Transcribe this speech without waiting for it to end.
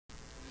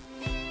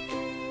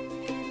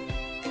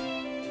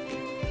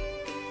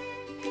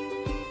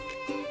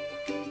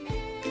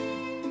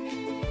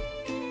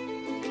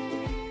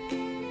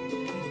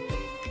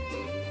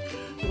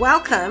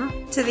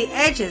Welcome to the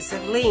Edges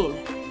of Lean.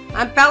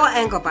 I'm Bella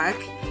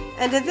Engelbach,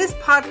 and in this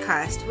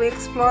podcast we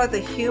explore the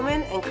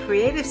human and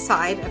creative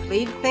side of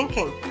lean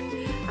thinking,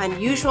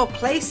 unusual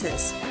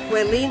places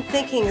where lean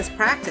thinking is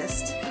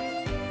practiced.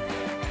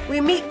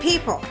 We meet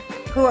people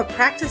who are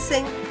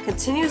practicing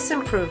continuous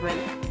improvement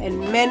in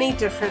many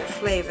different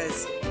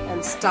flavors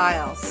and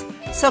styles.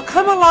 So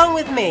come along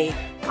with me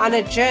on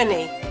a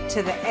journey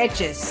to the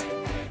edges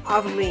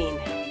of lean.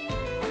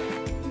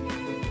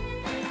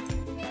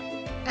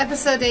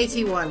 Episode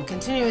 81,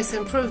 Continuous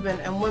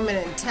Improvement and Women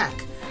in Tech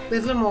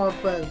with Limor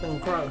Bergman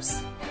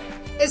Gross.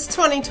 It's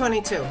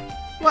 2022.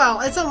 Well,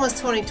 it's almost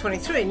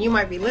 2023, and you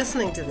might be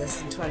listening to this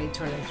in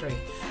 2023.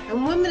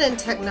 And women in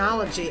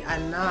technology are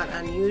not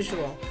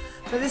unusual,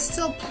 but there's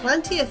still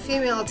plenty of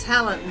female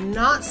talent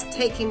not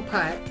taking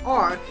part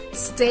or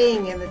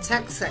staying in the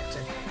tech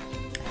sector.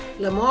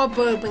 Limor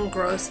Bergman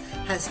Gross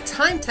has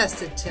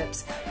time-tested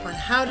tips on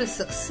how to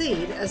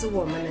succeed as a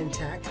woman in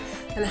tech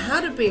and how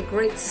to be a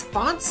great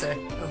sponsor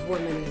of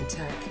women in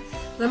tech.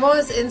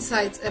 Limor's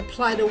insights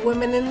apply to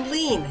women in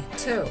lean,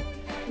 too.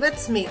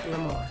 Let's meet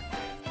Limor.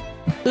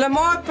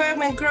 Limor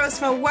Bergman Gross,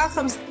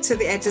 welcome to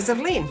the Edges of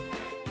Lean.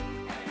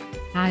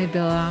 Hi,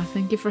 Bella.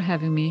 Thank you for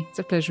having me. It's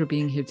a pleasure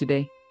being here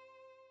today.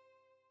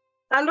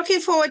 I'm looking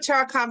forward to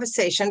our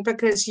conversation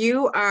because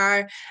you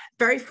are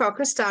very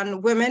focused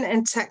on women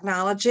in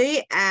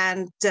technology.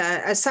 And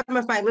as some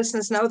of my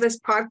listeners know, this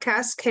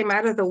podcast came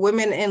out of the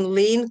Women in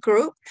Lean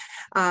group.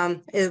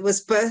 It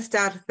was birthed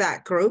out of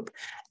that group.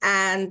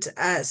 And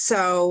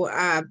so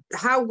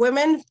how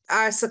women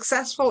are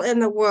successful in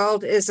the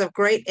world is of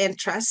great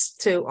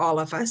interest to all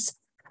of us.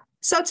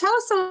 So tell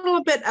us a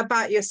little bit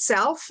about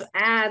yourself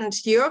and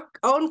your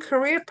own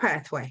career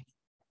pathway.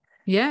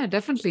 Yeah,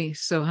 definitely.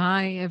 So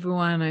hi,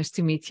 everyone. Nice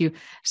to meet you.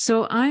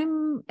 So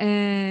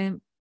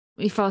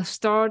if I'll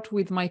start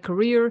with my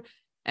career,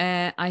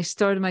 I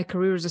started my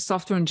career as a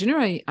software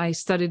engineer. I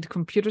studied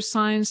computer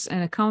science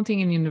and accounting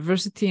in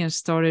university and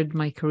started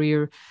my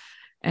career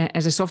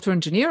as a software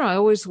engineer. I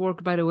always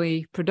work, by the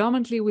way,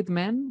 predominantly with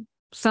men,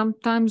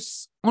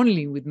 sometimes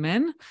only with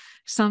men.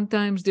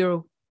 Sometimes there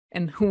are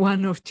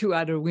one or two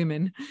other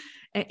women.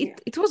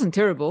 It wasn't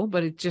terrible,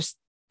 but it's just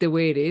the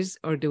way it is,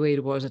 or the way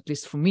it was, at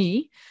least for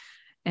me.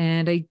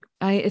 And I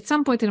at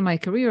some point in my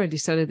career, I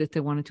decided that I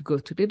wanted to go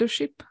to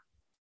leadership.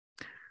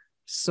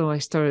 So I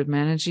started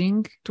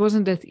managing. It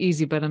wasn't that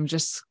easy, but I'm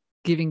just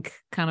giving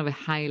kind of a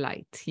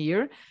highlight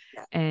here.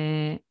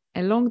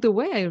 Along the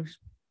way, I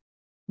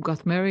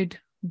got married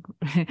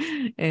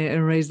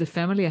and raised a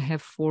family. I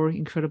have 4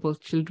 incredible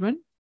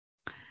children.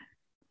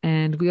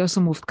 And we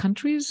also moved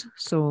countries.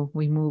 So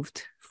we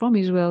moved from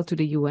Israel to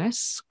the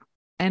US.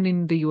 And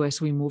in the US,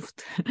 we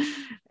moved.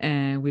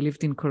 We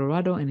lived in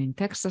Colorado and in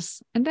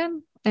Texas. And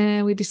then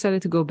we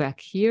decided to go back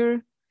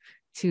here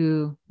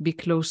to be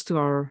close to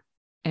our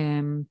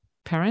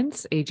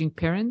aging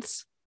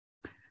parents.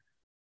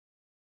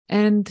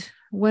 And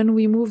when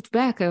we moved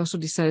back, I also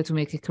decided to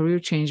make a career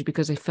change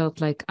because I felt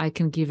like I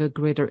can give a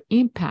greater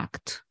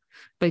impact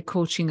by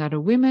coaching other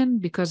women,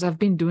 because I've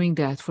been doing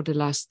that for the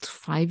last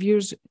 5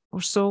 years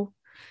or so.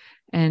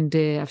 And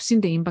I've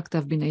seen the impact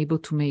I've been able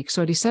to make.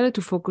 So I decided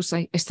to focus.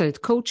 I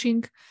started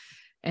coaching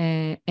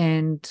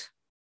and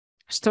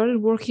started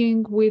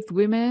working with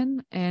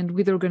women and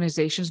with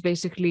organizations.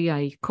 Basically,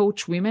 I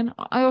coach women.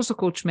 I also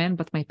coach men,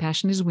 but my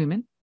passion is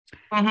women.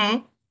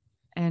 Mm-hmm.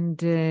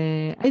 And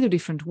I do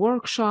different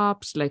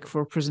workshops, like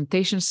for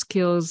presentation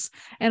skills.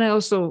 And I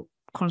also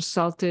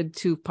consulted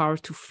to Power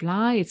to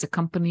Fly. It's a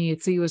company.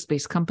 It's a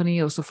US-based company,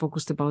 also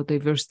focused about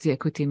diversity,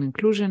 equity, and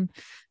inclusion.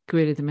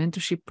 Created a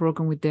mentorship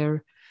program with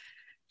there.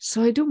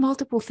 So I do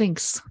multiple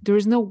things. There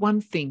is no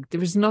one thing.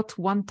 There is not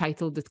one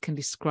title that can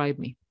describe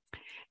me.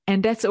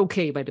 And that's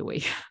okay, by the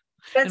way.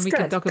 That's and we good.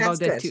 can talk about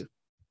that too.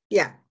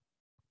 Yeah.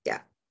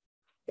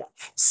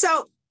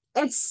 So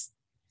it's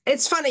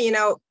funny,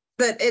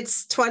 that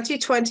it's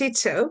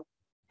 2022.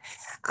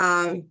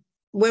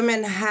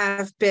 Women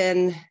have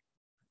been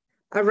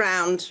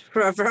around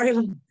for a very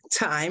long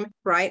time,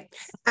 right?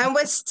 And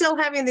we're still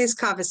having these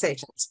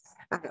conversations.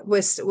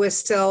 We're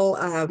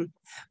still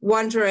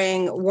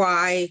wondering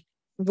why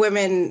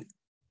women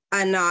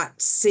are not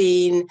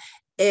seen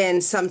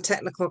in some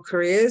technical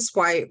careers,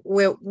 why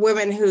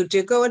women who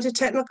do go into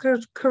technical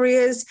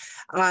careers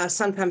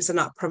sometimes are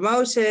not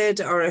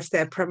promoted, or if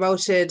they're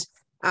promoted,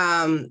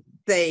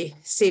 they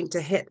seem to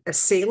hit a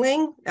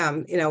ceiling.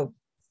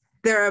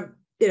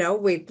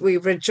 We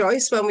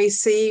rejoice when we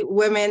see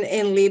women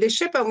in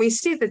leadership, and we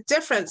see the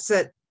difference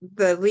that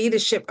the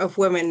leadership of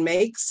women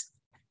makes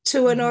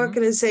to an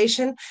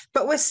organization,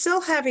 but we're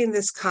still having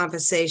this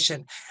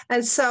conversation.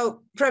 And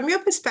so from your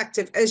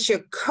perspective, as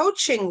you're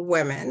coaching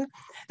women,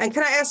 and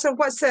can I ask,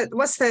 what's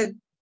the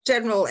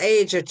general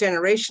age or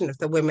generation of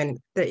the women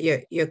that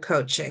you're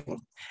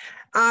coaching?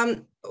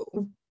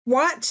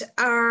 What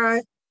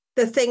are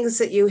the things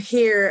that you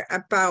hear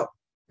about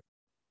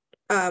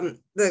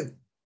the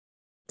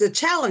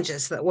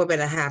challenges that women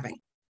are having?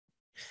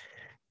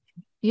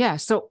 Yeah,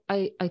 so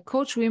I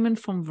coach women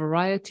from a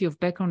variety of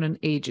background and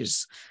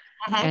ages.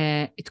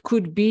 It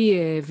could be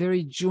a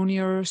very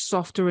junior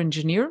software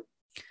engineer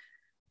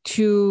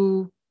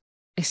to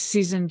a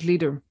seasoned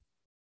leader.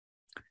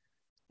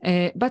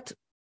 But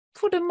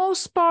for the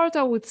most part,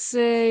 I would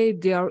say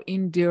they are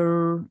in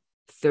their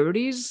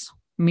 30s,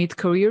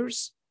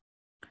 mid-careers.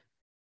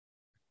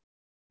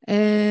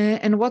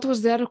 And what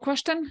was the other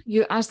question?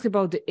 You asked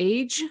about the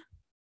age.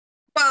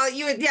 Well,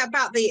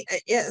 about the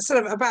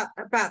sort of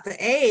about the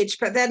age,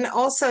 but then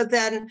also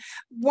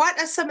what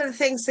are some of the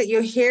things that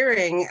you're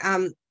hearing?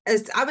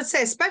 As I would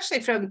say, especially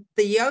from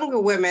the younger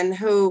women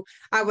who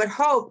I would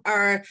hope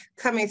are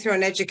coming through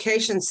an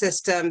education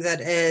system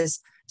that is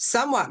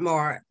somewhat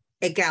more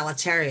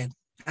egalitarian.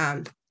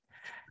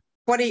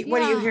 What are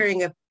you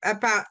hearing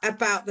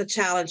about the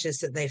challenges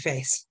that they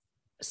face?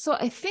 So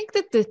I think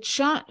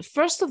that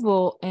first of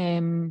all,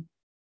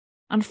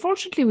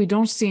 unfortunately, we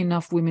don't see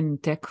enough women in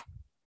tech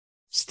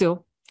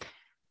still.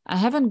 I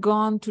haven't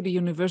gone to the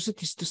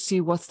universities to see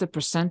what's the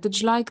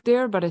percentage like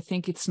there, but I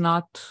think it's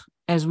not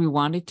as we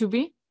want it to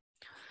be.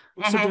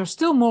 So there are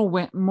still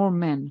more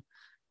men.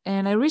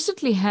 And I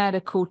recently had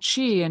a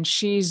coachee, and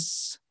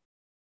she's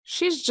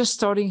just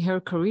starting her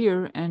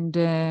career, and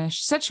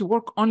she said she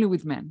worked only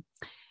with men.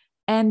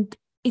 And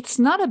it's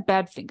not a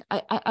bad thing.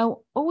 I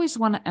always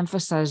want to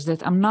emphasize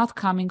that I'm not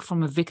coming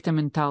from a victim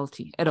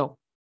mentality at all.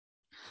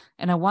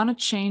 And I want to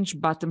change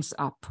bottoms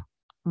up.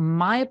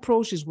 My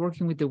approach is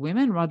working with the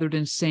women rather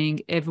than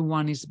saying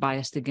everyone is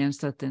biased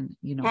against that. And,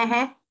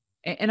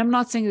 and I'm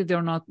not saying that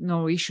there are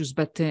no issues,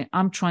 but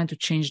I'm trying to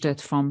change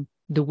that from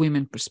the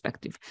women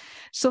perspective.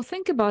 So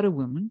think about a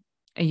woman,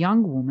 a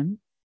young woman,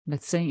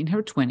 let's say in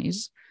her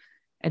 20s,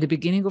 at the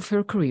beginning of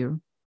her career,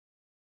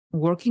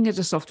 working as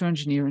a software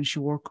engineer, and she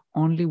worked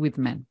only with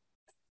men.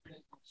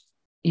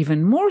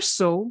 Even more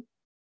so,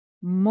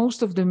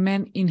 most of the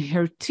men in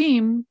her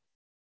team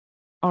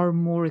are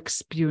more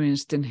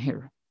experienced than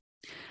her.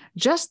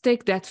 Just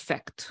take that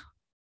fact.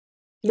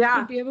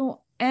 Yeah.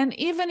 And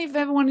even if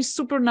everyone is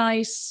super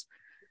nice,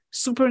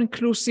 super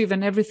inclusive,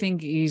 and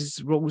everything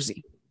is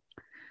rosy,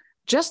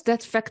 just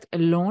that fact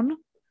alone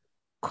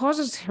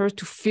causes her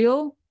to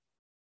feel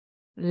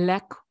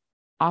lack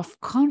of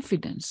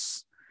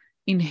confidence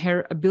in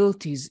her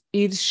abilities.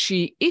 Is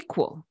she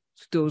equal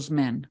to those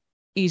men?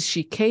 Is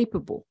she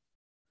capable?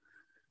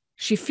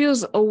 She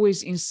feels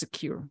always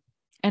insecure.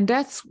 And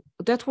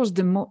that was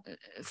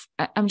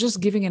I'm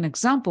just giving an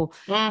example.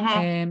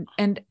 And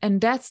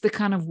that's the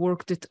kind of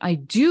work that I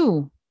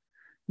do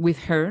with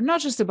her,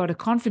 not just about the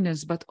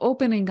confidence, but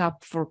opening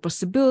up for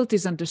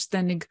possibilities,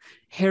 understanding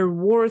her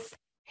worth,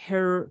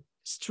 her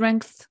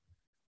strength,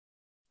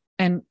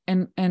 and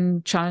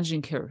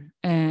challenging her.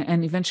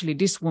 And eventually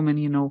this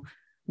woman,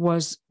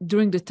 was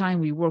during the time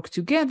we worked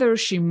together,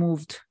 she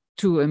moved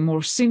to a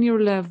more senior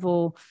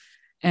level,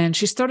 and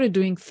she started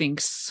doing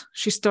things.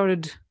 She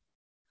started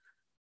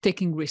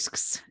taking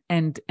risks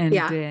and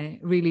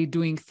really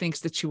doing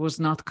things that she was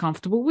not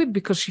comfortable with,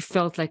 because she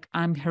felt like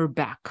I'm her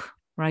back,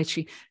 right?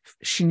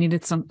 She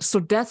needed some. So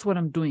that's what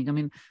I'm doing. I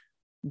mean,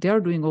 they're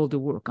doing all the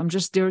work. I'm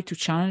just there to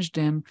challenge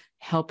them,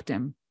 help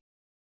them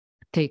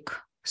take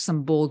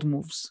some bold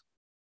moves.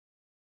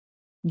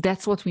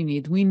 That's what we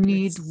need. We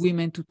need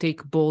women to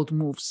take bold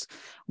moves.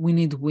 We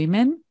need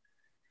women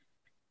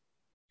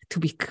to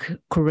be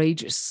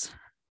courageous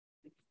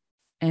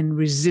and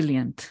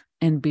resilient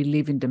and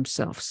believe in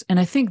themselves. And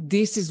I think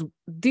this,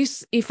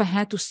 if I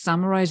had to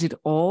summarize it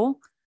all,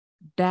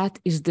 that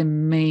is the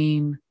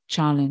main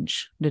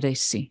challenge that I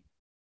see.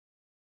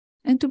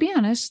 And to be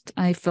honest,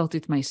 I felt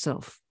it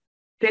myself.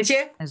 Did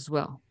you? As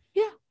well.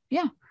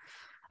 Yeah.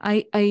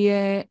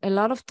 A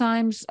lot of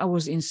times I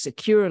was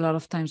insecure. A lot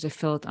of times I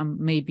felt I'm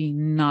maybe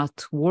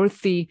not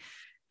worthy.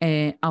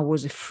 I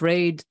was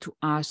afraid to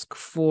ask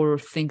for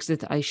things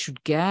that I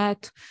should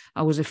get.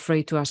 I was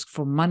afraid to ask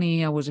for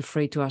money. I was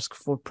afraid to ask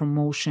for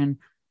promotion.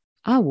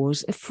 I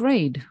was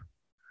afraid.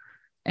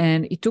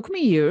 And it took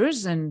me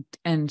years and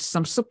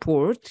some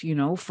support,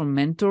 from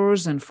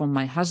mentors and from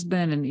my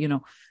husband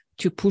and,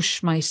 to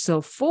push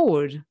myself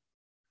forward,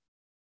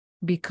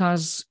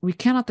 because we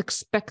cannot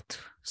expect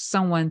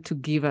someone to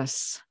give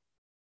us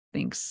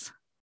things.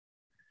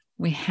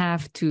 We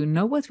have to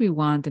know what we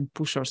want and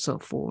push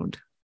ourselves forward.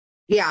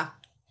 Yeah.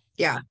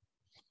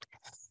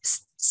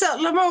 So,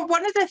 Limor,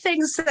 one of the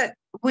things that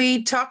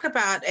we talk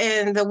about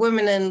in the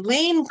Women in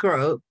Lean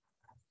group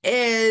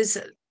is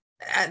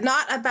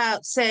not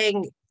about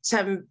saying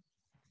to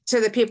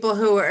the people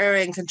who are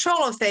in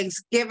control of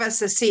things, give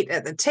us a seat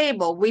at the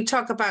table. We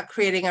talk about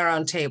creating our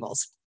own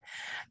tables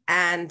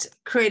and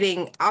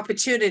creating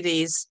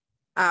opportunities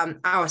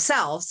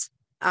ourselves,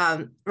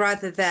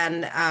 rather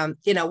than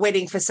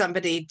waiting for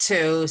somebody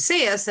to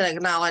see us and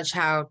acknowledge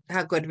how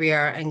good we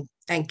are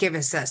and give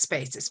us that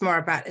space. It's more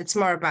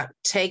about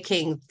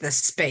taking the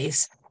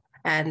space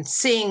and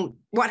seeing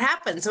what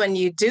happens when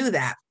you do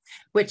that,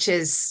 which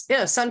is,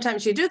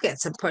 sometimes you do get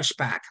some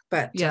pushback,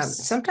 but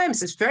yes.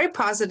 Sometimes it's very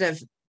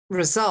positive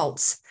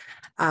results,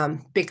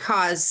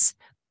 because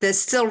there's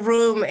still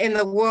room in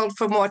the world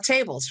for more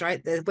tables,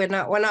 right? We're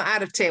not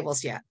out of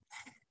tables yet.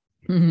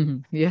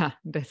 Yeah,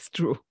 that's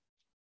true.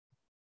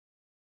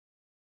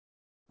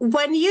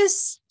 When you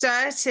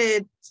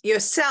started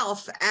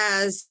yourself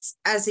as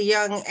a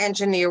young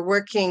engineer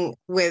working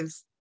with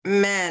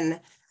men,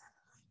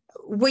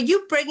 were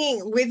you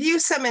bringing with you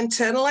some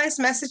internalized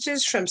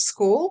messages from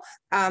school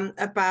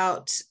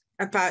about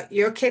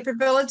your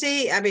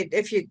capability? I mean,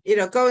 if you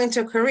going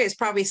into a career is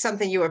probably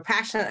something you were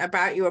passionate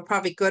about. You were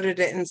probably good at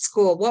it in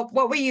school. What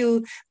were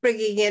you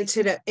bringing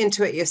into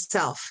it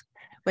yourself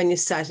when you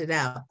started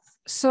out?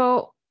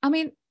 So, I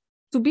mean,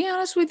 to be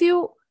honest with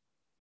you,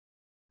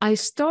 I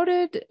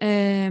started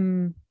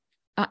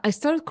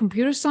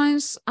computer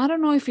science. I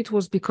don't know if it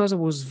was because I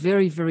was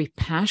very, very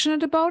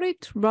passionate about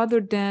it, rather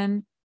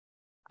than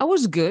I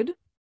was good.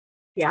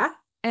 Yeah.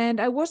 And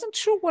I wasn't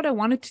sure what I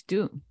wanted to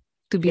do,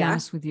 to be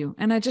honest with you.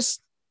 And I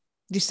just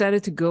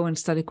decided to go and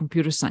study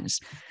computer science.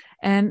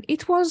 And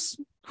it was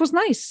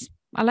nice.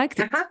 I liked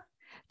it.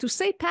 To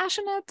say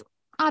passionate,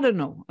 I don't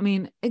know. I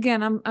mean,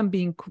 again, I'm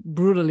being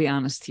brutally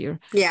honest here.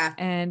 Yeah.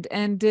 And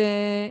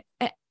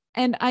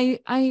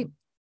I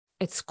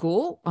at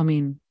school, I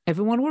mean,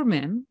 everyone were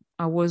men.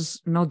 I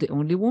was not the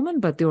only woman,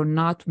 but there were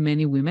not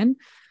many women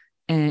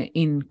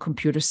in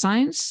computer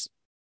science.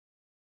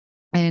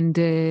 And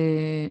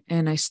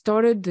I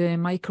started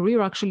my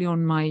career actually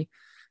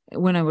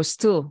when I was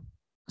still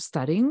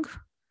studying.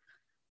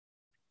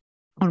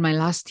 On my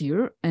last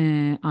year,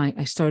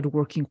 I started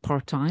working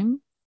part-time.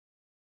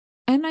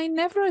 And I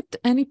never at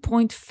any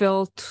point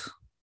felt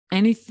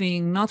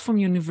anything, not from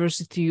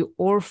university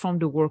or from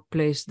the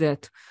workplace,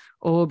 that,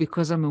 oh,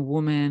 because I'm a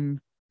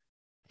woman.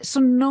 So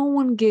no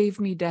one gave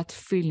me that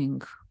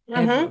feeling.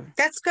 Ever.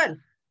 That's good.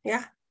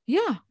 Yeah.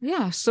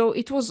 Yeah. So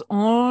it was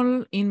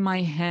all in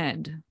my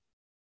head.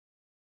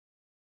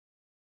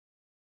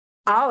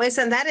 Oh,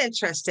 isn't that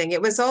interesting?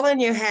 It was all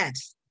in your head.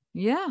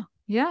 Yeah.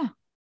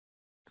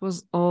 It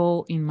was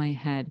all in my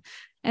head.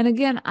 And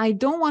again, I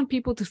don't want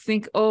people to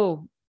think,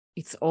 oh,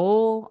 it's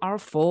all our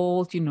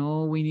fault,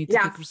 we need to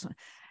take responsibility.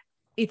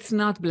 It's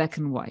not black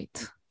and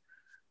white.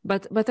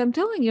 But I'm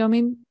telling you, I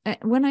mean,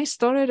 when I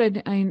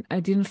started, I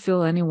didn't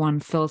feel anyone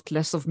felt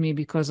less of me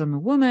because I'm a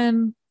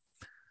woman.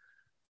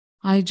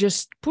 I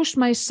just pushed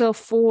myself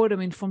forward. I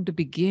mean, from the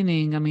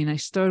beginning, I mean, I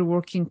started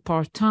working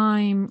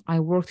part-time.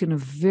 I worked in a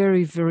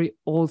very, very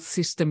old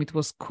system. It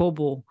was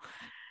COBOL.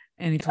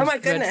 And it was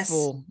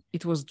dreadful. Goodness.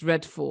 It was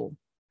dreadful.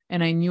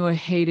 And I knew I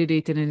hated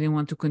it and I didn't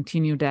want to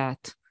continue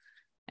that.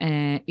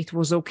 It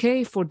was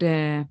okay for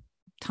the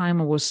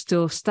time I was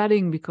still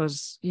studying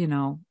because,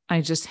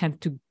 I just had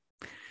to,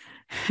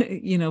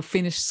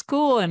 finish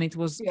school and it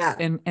was,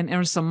 and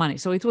earn some money.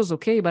 So it was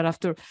okay. But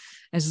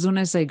as soon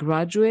as I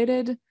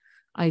graduated,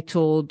 I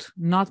told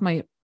not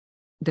my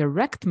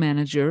direct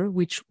manager,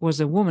 which was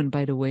a woman,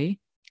 by the way,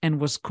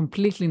 and was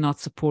completely not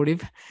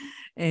supportive,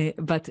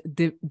 but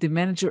the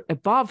manager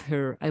above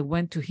her, I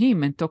went to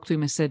him and talked to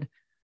him. I said,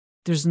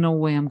 there's no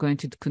way I'm going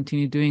to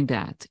continue doing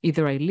that.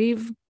 Either I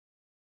leave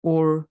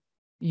or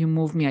you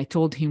move me. I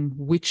told him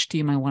which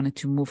team I wanted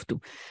to move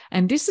to.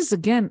 And this is,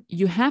 again,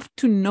 you have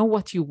to know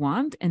what you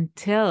want and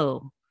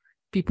tell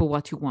people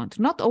what you want.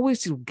 Not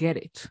always you'll get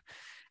it.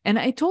 And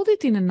I told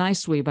it in a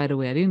nice way, by the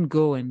way. I didn't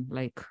go and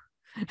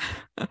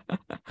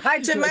I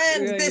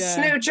demand this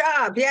new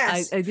job.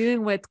 Yes. I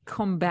didn't get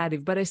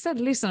combative, but I said,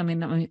 listen, I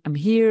mean, I'm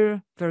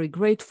here, very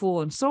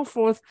grateful and so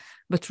forth,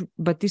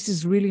 but this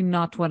is really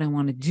not what I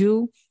want to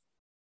do.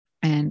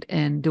 And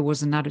there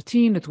was another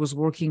team that was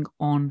working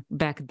on,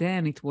 back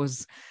then, it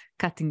was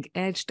cutting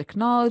edge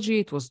technology.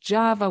 It was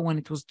Java when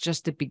it was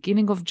just the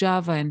beginning of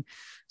Java. And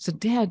so,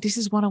 Dad, this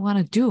is what I want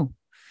to do.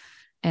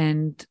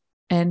 And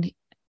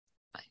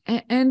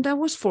I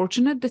was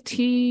fortunate that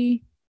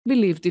he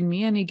believed in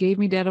me and he gave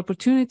me that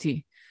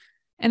opportunity.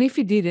 And if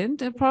he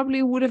didn't, I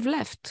probably would have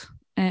left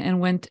and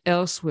went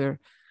elsewhere.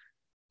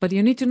 But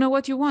you need to know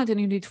what you want and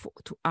you need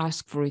to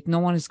ask for it. No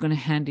one is going to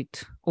hand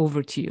it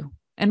over to you.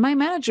 And my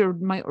manager,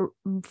 my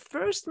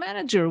first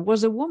manager,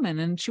 was a woman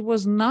and she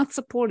was not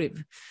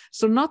supportive.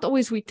 So not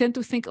always we tend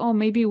to think, oh,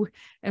 maybe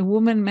a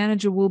woman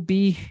manager will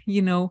be,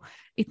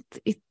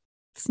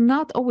 it's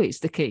not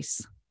always the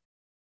case.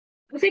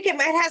 I think it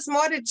has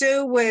more to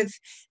do with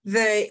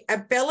the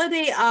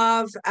ability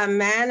of a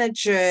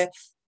manager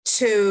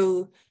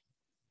to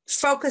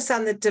focus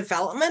on the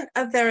development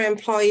of their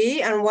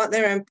employee and what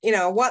their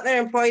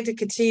employee to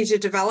continue to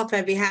develop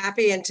and be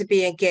happy and to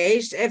be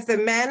engaged. If the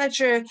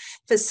manager,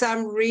 for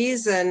some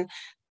reason,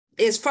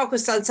 is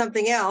focused on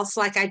something else,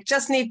 like I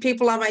just need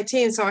people on my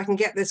team so I can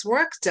get this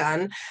work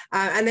done,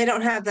 and they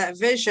don't have that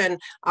vision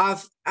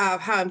of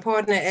how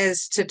important it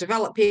is to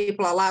develop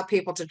people, allow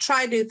people to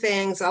try new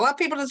things, allow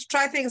people to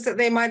try things that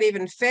they might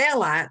even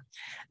fail at,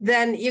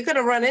 then you're going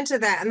to run into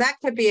that. And that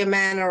could be a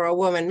man or a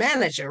woman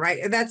manager, right?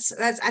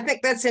 I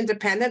think that's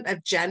independent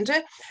of gender.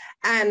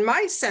 And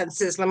my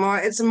sense is,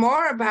 Limor, it's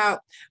more about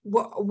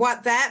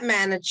what that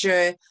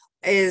manager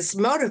is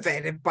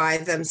motivated by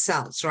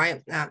themselves,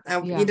 right?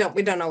 We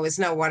don't always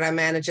know what our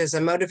managers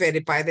are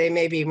motivated by. They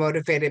may be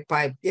motivated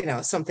by,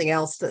 something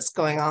else that's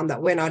going on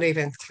that we're not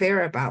even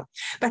clear about.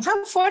 But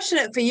how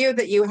fortunate for you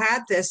that you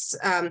had this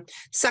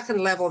second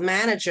level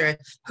manager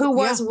who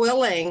was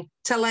willing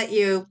to let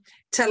you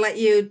to let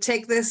you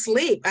take this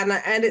leap. And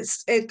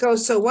it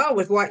goes so well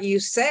with what you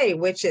say,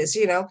 which is,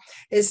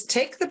 is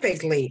take the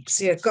big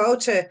leaps. Go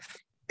to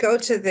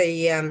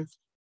the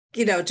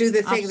do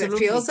the thing that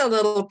feels a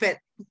little bit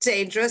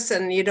dangerous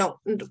and you don't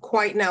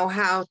quite know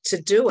how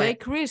to do it.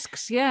 Take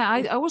risks. Yeah,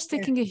 I was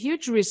taking a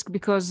huge risk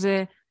because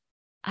I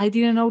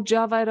didn't know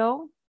Java at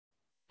all.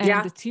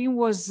 And the team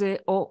was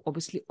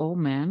obviously all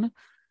men.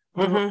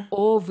 They were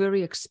all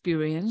very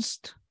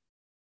experienced.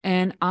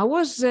 And I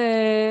was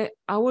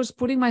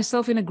putting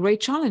myself in a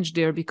great challenge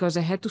there because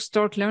I had to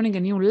start learning a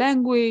new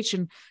language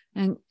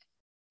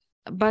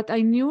but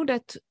I knew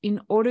that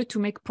in order to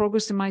make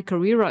progress in my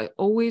career, I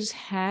always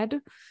had,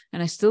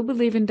 and I still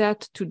believe in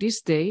that to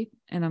this day,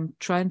 and I'm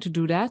trying to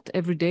do that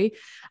every day,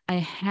 I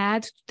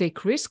had to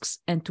take risks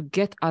and to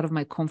get out of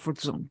my comfort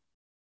zone.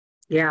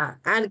 Yeah.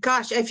 And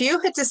gosh, if you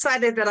had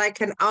decided that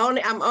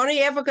I'm only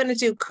ever going to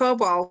do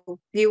COBOL,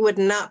 you would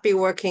not be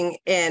working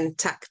in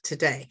tech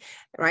today,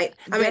 right?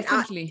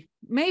 Definitely.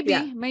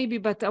 Maybe,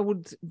 but I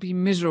would be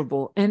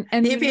miserable. And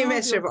you'd be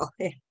miserable.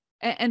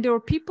 And there are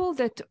people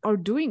that are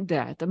doing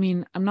that. I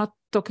mean, I'm not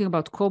talking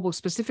about COBOL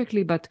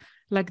specifically, but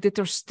like that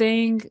are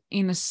staying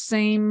in the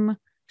same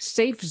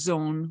safe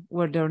zone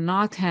where they're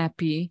not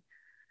happy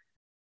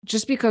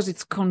just because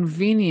it's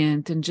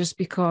convenient and just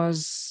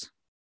because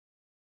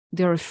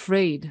they're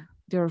afraid.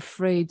 They're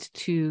afraid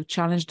to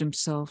challenge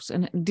themselves.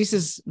 And this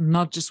is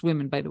not just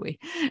women, by the way.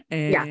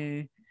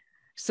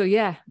 So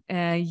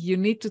you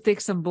need to take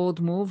some bold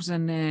moves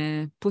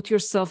and put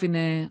yourself in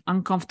an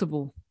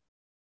uncomfortable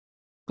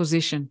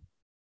position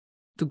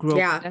to grow.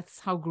 That's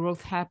how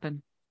growth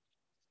happens.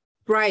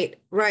 Right.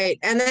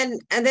 And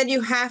then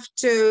you have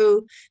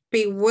to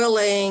be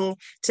willing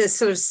to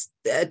sort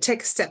of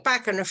take a step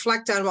back and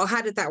reflect on, well,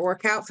 how did that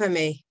work out for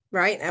me?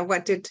 Right. And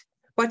what did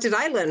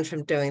I learn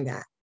from doing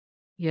that?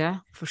 Yeah,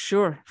 for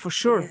sure.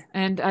 Yeah.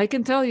 And I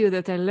can tell you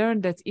that I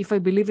learned that if I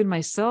believe in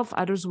myself,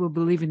 others will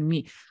believe in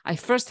me. I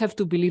first have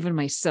to believe in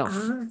myself.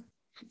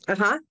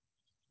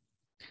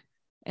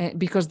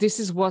 Because this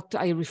is what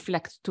I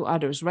reflect to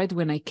others, right?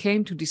 When I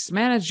came to this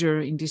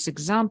manager in this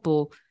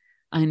example,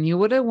 I knew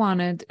what I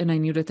wanted and I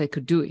knew that I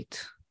could do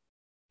it.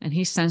 And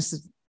he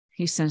sensed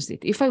it.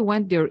 If I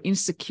went there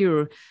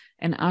insecure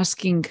and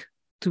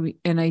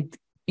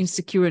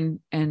insecure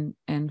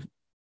and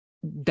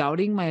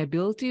doubting my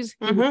abilities,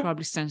 he would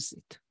probably sense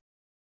it.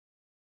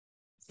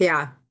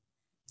 Yeah.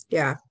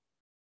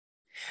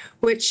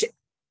 Which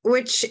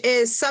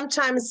is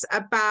sometimes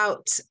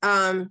about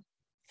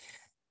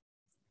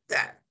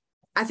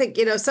I think,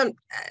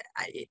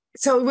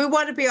 so we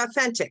want to be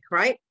authentic,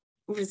 right?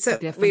 So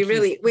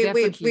Definitely.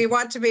 we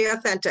want to be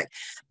authentic,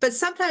 but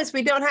sometimes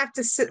we don't have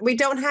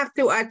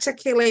to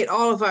articulate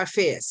all of our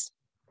fears,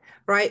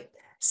 right?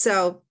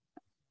 So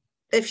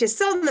if you're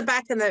still in the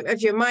back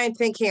of your mind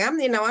thinking,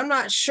 I'm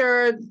not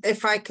sure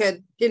if I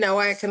could,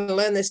 I can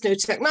learn this new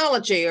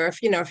technology, or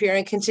if you're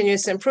in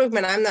continuous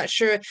improvement, I'm not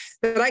sure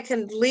that I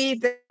can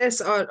lead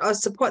this or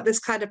support this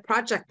kind of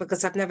project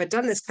because I've never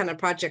done this kind of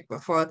project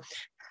before.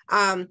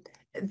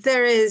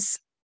 There is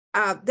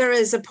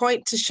a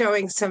point to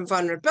showing some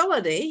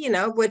vulnerability,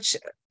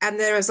 and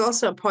there is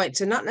also a point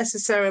to not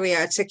necessarily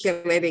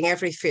articulating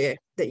every fear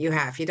that you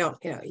have.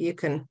 You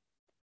can.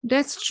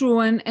 That's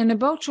true. And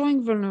about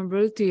showing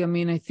vulnerability, I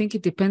mean, I think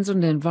it depends on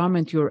the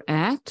environment you're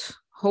at.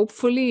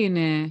 Hopefully in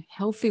a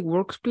healthy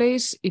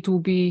workplace, it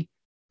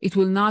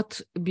will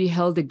not be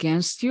held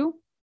against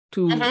you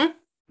to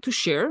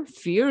share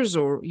fears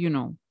or,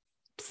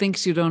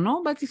 things you don't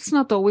know, but it's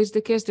not always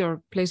the case. There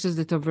are places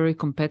that are very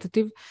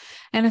competitive.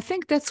 And I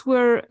think that's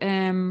where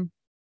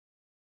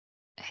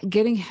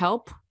getting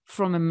help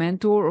from a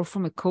mentor or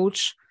from a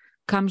coach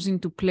comes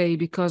into play,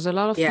 because a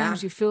lot of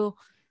times you feel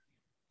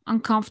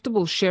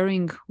uncomfortable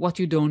sharing what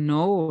you don't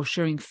know or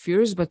sharing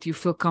fears, but you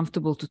feel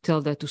comfortable to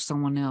tell that to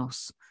someone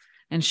else.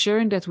 And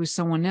sharing that with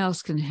someone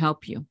else can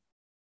help you.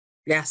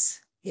 Yes.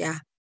 Yeah.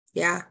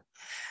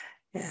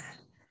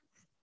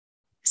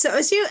 So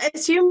as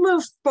you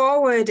move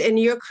forward in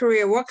your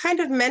career, what kind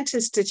of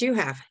mentors did you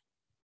have?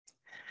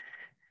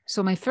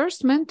 So my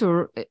first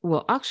mentor,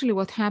 well, actually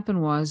what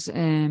happened was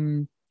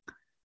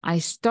I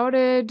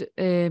started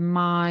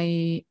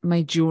my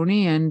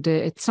journey, and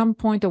at some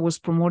point I was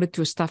promoted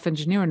to a staff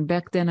engineer. And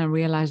back then I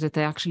realized that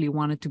I actually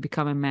wanted to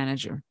become a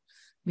manager,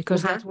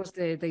 because that was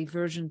the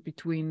divergence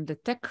between the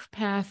tech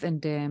path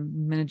and the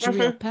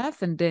managerial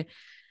path.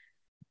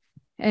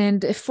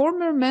 And a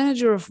former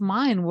manager of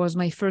mine was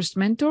my first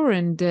mentor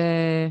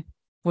and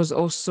was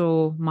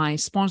also my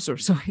sponsor.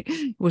 So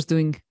he was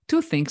doing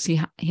two things.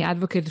 He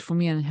advocated for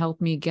me and helped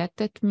me get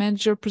that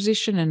manager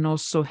position, and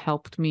also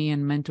helped me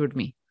and mentored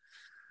me.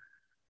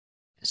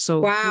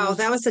 So wow,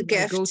 that was a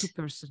gift. Go-to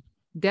person.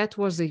 That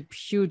was a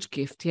huge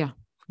gift. Yeah.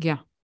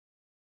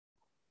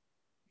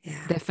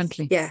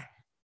 Definitely.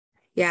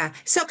 Yeah.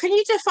 So can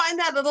you define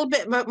that a little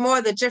bit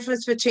more, the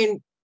difference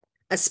between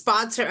a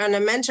sponsor and a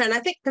mentor? And I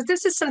think because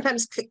this is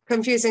sometimes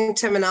confusing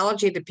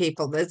terminology to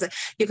people.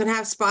 You can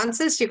have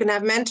sponsors, you can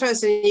have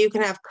mentors, and you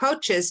can have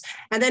coaches,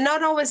 and they're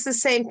not always the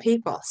same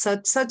people.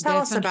 So tell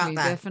us about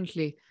that.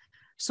 Definitely.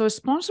 So a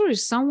sponsor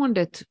is someone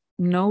that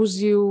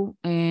knows you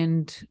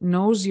and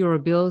knows your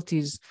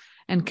abilities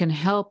and can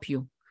help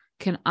you,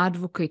 can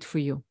advocate for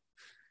you.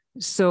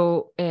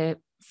 So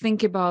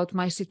think about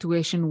my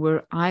situation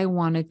where I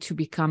wanted to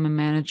become a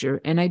manager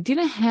and I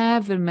didn't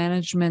have a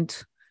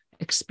management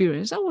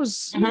experience. I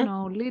was,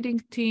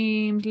 leading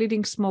teams,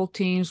 leading small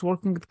teams,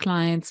 working with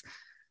clients.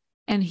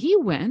 And he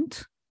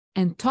went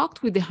and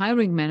talked with the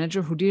hiring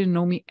manager who didn't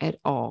know me at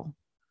all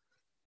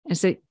and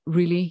said,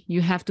 really,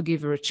 you have to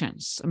give her a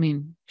chance. I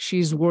mean,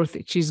 she's worth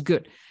it. She's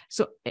good.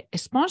 So a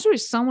sponsor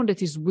is someone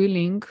that is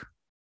willing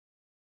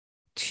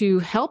to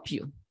help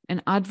you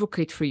and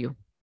advocate for you,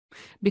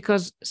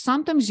 because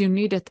sometimes you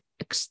need that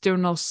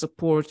external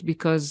support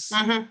because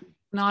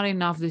not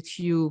enough that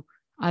you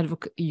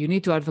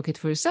need to advocate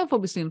for yourself,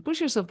 obviously, and push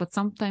yourself, but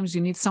sometimes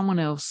you need someone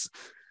else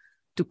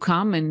to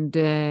come and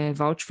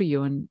vouch for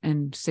you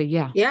and say,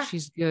 yeah,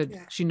 she's good.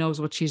 Yeah. She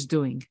knows what she's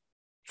doing.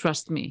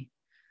 Trust me.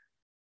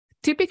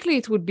 Typically,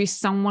 it would be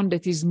someone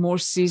that is more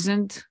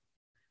seasoned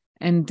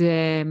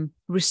and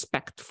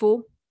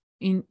respectful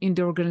in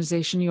the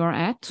organization you are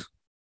at.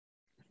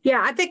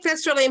 Yeah, I think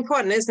that's really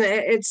important, isn't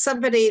it? It's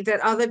somebody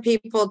that other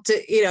people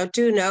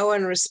do know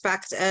and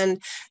respect,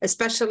 and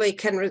especially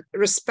can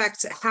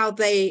respect how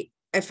they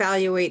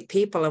evaluate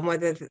people and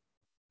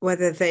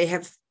whether they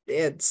have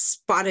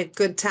spotted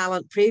good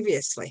talent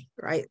previously,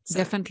 right? So,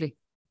 definitely.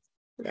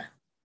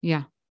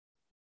 Yeah.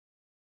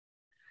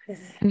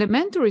 And the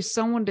mentor is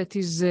someone that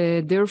is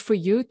there for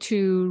you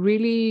to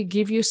really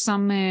give you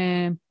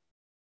some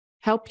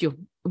help you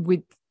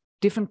with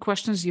different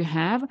questions you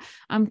have.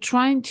 I'm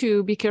trying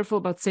to be careful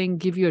about saying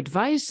give you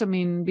advice. I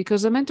mean,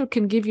 because a mentor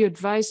can give you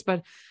advice,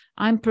 but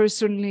I'm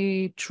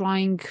personally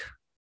trying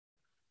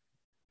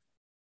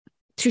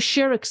to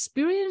share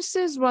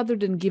experiences rather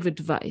than give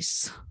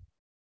advice,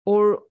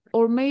 or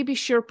maybe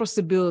share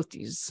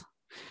possibilities.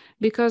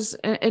 Because,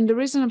 and the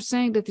reason I'm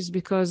saying that is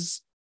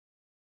because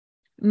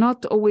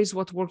not always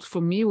what worked for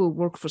me will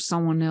work for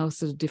someone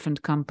else at a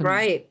different company.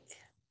 Right.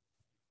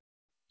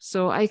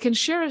 So I can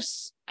share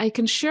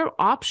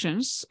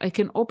options. I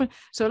can open.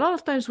 So a lot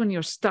of times when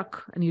you're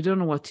stuck and you don't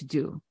know what to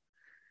do,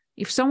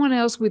 if someone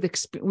else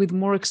with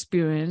more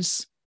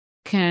experience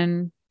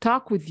can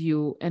talk with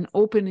you and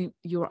open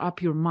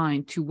up your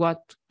mind to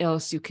what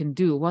else you can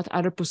do, what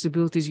other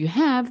possibilities you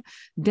have,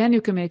 then you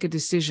can make a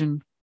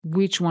decision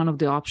which one of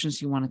the options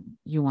you want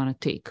to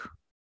take.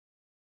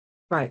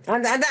 Right.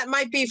 And that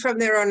might be from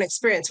their own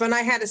experience. When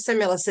I had a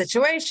similar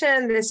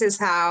situation, this is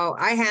how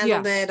I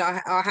handled it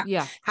or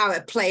how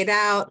it played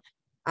out.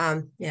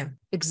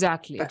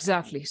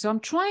 Exactly. So I'm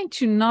trying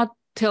to not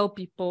tell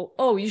people,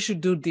 oh, you should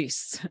do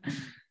this.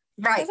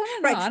 Right.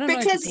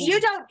 Because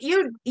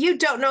you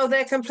don't know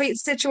their complete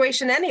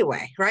situation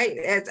anyway, right?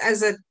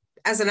 As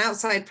an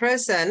outside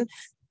person,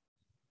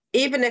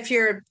 even if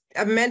you're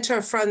a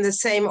mentor from the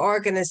same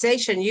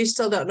organization, you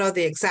still don't know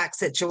the exact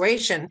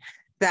situation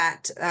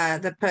that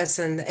the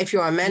person, if you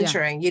are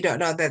mentoring, you don't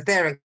know that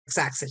their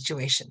exact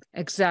situation.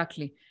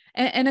 Exactly.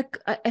 And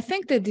I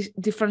think the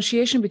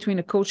differentiation between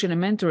a coach and a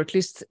mentor, at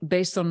least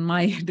based on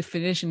my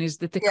definition, is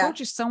that the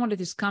coach is someone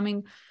that is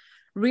coming,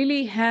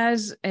 really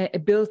has an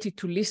ability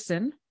to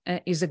listen,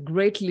 is a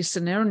great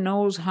listener,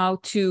 knows how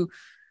to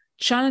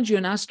challenge you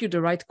and ask you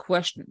the right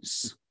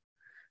questions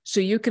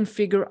so you can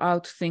figure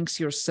out things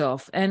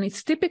yourself. And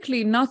it's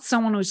typically not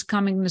someone who is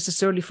coming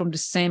necessarily from the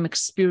same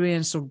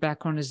experience or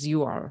background as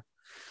you are.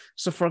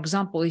 So, for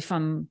example, if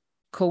I'm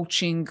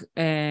coaching,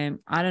 someone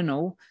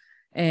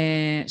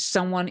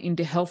in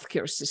the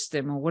healthcare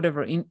system or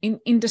whatever, in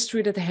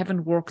industry that I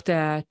haven't worked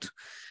at,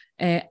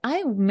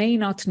 I may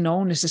not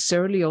know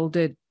necessarily all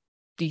the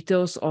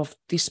details of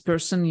this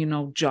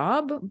person,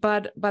 job,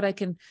 but I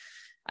can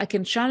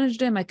challenge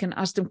them. I can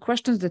ask them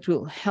questions that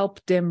will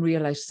help them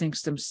realize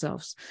things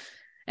themselves.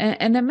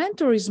 And a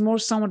mentor is more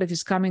someone that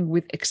is coming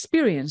with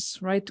experience,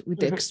 right? With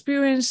the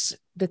experience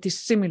that is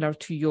similar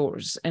to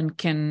yours and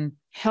can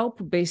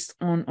help based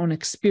on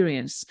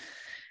experience.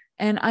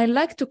 And I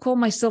like to call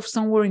myself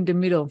somewhere in the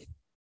middle.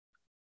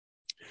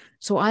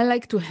 So I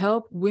like to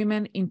help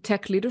women in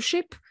tech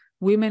leadership,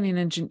 women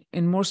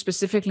in more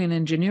specifically in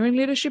engineering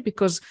leadership,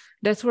 because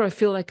that's where I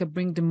feel like I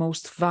bring the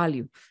most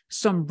value.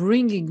 So I'm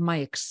bringing my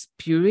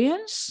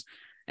experience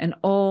and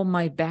all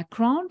my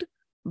background,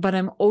 but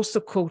I'm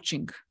also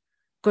coaching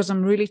because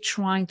I'm really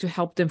trying to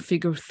help them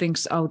figure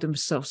things out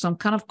themselves. So I'm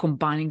kind of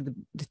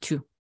combining the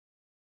two.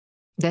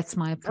 That's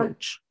my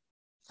approach.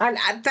 And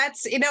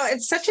that's,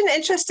 it's such an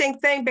interesting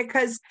thing,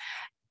 because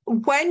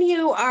when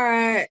you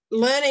are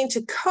learning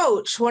to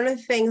coach, one of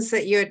the things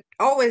that you're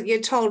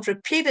told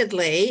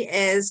repeatedly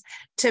is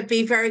to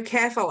be very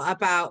careful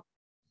about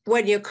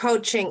when you're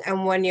coaching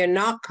and when you're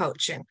not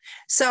coaching.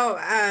 So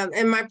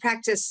in my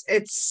practice,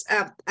 it's,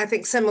 I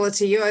think, similar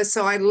to yours.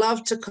 So I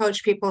love to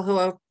coach people who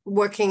are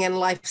working in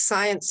life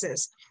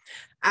sciences.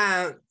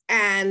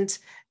 And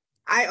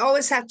I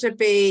always have to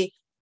be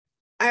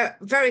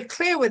very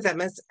clear with them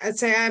and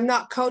say, I'm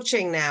not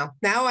coaching now.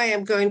 Now I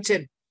am going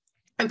to,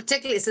 and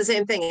particularly it's the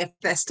same thing if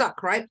they're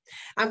stuck, right?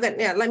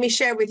 Let me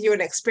share with you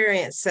an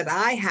experience that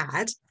I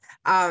had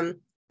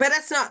But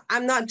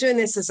I'm not doing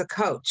this as a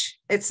coach.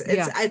 It's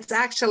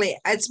actually,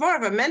 it's more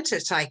of a mentor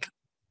type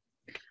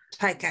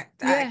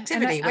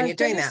activity when you're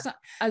doing that.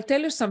 I'll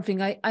tell you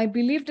something. I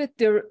believe that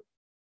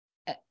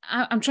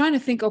I'm trying to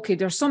think, okay,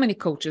 there are so many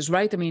coaches,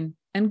 right? I mean,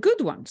 and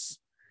good ones.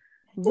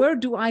 Where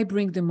do I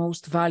bring the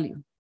most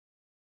value?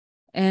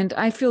 And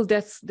I feel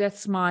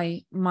that's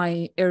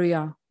my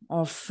area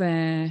of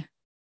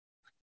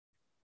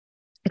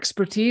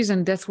expertise,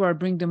 and that's where I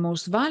bring the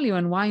most value.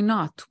 And why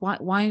not?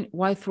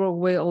 Why throw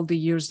away all the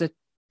years that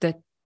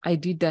I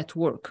did that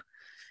work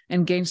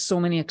and gained so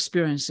many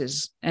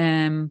experiences?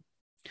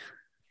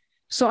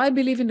 So I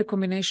believe in the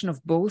combination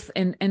of both.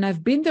 And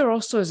I've been there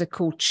also as a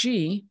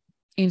coachee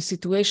in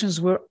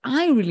situations where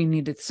I really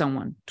needed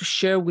someone to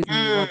share with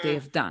me what they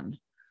have done.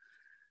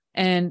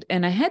 And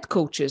I had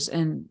coaches,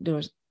 and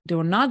they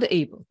were not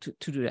able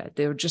to do that.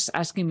 They were just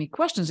asking me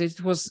questions.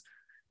 It was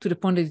to the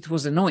point that it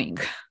was annoying.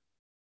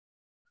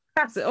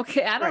 So,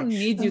 okay, I don't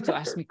need you to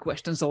ask me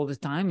questions all the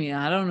time.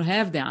 I don't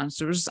have the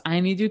answers. I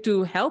need you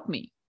to help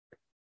me.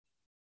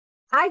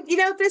 I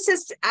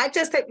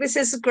just think this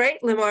is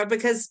great, Limor,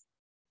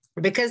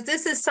 because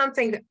this is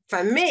something that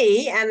for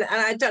me, and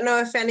I don't know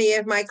if any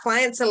of my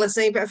clients are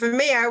listening, but for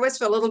me, I always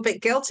feel a little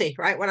bit guilty,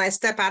 right? When I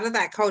step out of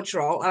that coach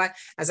role. And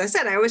as I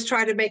said, I always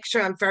try to make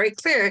sure I'm very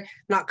clear,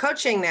 not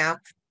coaching now.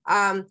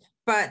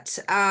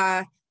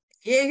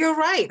 Yeah, you're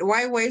right.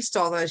 Why waste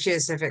all those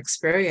years of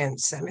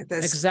experience? I mean,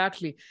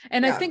 exactly.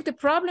 And I think the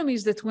problem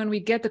is that when we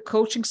get the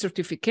coaching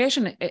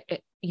certification,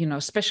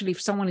 especially if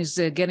someone is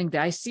getting the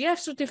ICF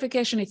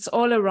certification, it's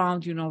all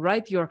around,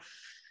 right?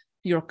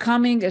 You're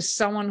coming as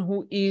someone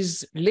who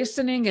is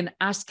listening and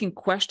asking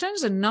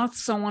questions, and not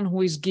someone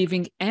who is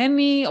giving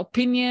any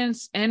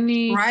opinions,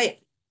 right?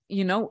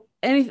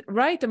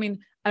 I mean,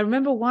 I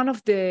remember one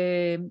of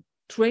the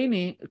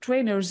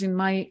trainers in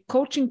my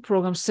coaching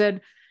program said,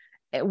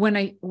 when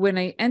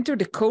I enter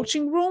the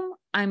coaching room,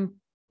 I'm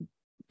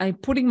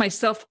putting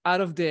myself out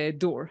of the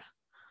door.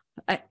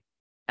 I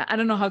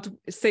don't know how to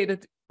say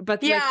that,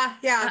 but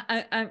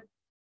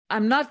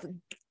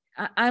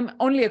I'm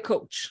only a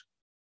coach.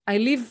 I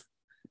leave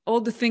all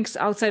the things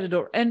outside the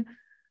door, and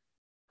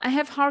I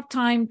have hard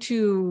time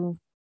to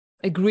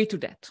agree to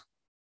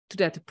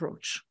that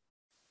approach.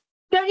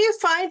 Don't you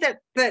find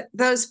that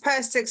those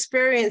past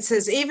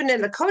experiences, even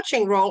in the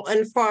coaching role,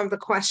 inform the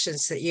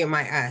questions that you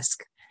might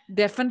ask?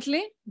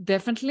 Definitely.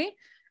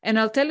 And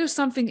I'll tell you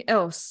something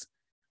else.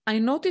 I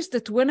noticed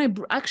that when I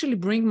actually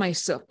bring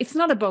myself, it's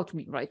not about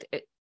me, right?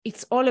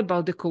 It's all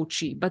about the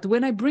coachee. But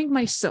when I bring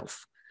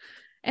myself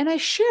and I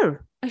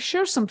share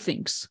some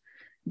things,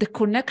 the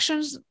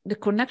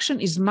connection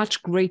is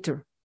much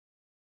greater,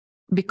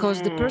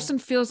 because the person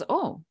feels,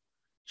 oh,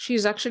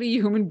 she's actually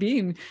a human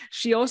being.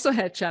 She also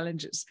had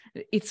challenges.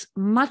 It's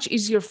much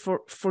easier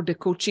for the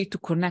coachee to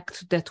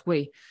connect that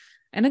way.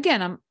 And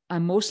again,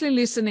 I'm mostly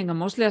listening. I'm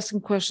mostly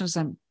asking questions.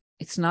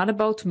 It's not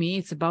about me.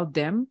 It's about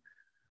them.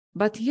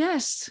 But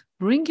yes,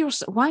 bring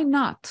yourself. Why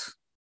not?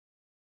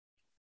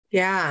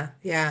 Yeah.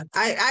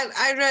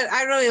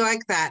 I really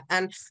like that,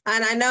 and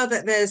I know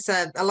that there's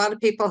a lot of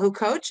people who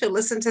coach who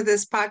listen to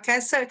this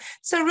podcast.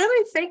 So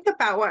really think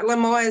about what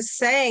Limor is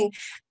saying.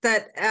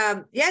 That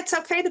it's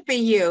okay to be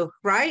you,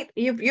 right?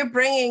 You're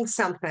bringing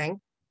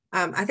something.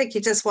 I think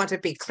you just want to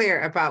be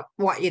clear about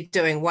what you're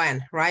doing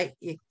when, right?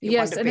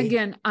 Yes, and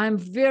again, I'm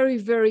very,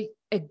 very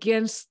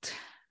against,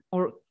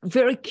 or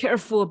very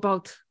careful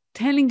about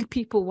telling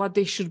people what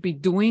they should be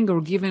doing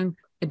or giving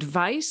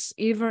advice,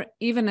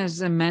 even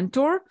as a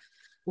mentor.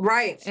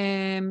 Right.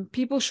 And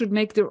people should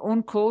make their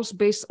own calls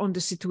based on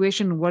the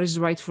situation, what is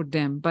right for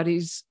them. But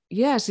it's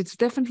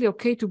definitely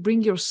okay to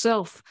bring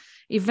yourself.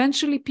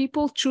 Eventually,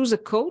 people choose a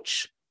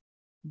coach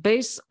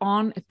based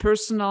on a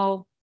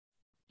personal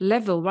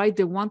level, right?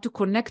 They want to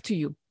connect to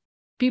you.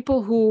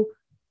 People who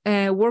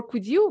work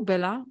with you,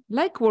 Bella,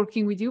 like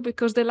working with you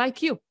because they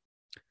like you.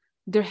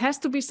 There has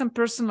to be some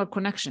personal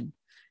connection.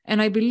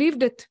 And I believe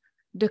that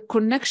the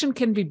connection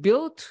can be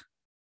built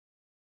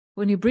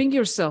when you bring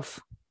yourself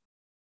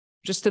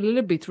just a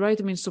little bit, right?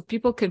 I mean, so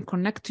people can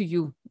connect to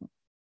you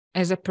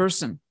as a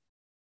person.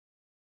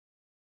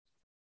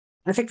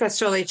 I think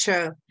that's really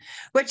true,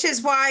 which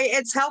is why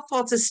it's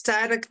helpful to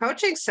start a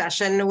coaching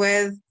session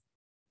with,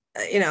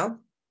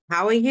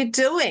 how are you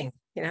doing?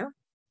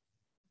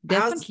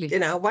 Definitely.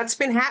 What's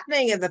been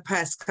happening in the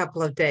past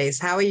couple of days?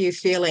 How are you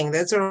feeling?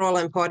 Those are all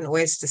important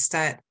ways to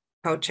start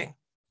coaching.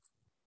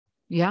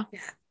 Yeah.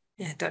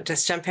 Yeah. Don't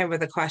just jump in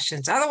with the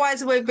questions.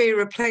 Otherwise, we'll be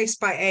replaced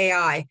by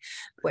AI,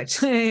 which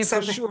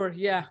for sure.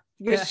 Yeah.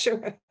 For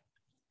sure.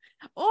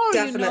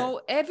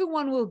 Or,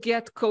 everyone will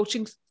get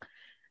coaching.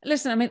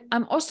 Listen, I mean,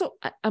 I'm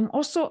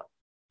also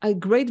a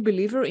great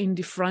believer in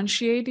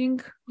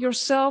differentiating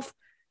yourself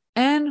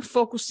and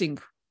focusing.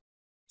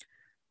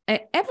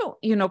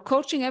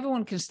 Coaching,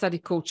 everyone can study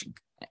coaching.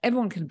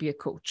 Everyone can be a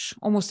coach.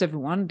 Almost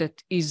everyone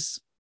that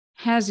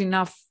has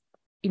enough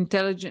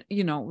intelligent,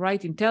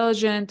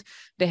 intelligent.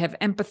 They have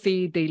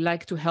empathy. They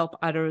like to help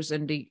others,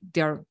 and they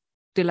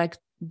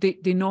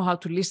know how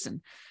to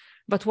listen.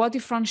 But what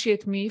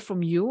differentiates me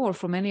from you or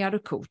from any other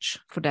coach,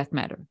 for that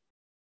matter,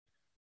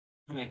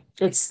 Right.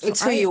 It's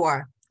So who you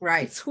are,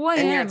 right? It's who I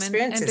and am, your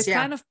and experiences,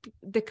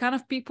 the kind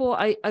of people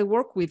I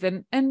work with,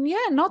 and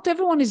yeah, not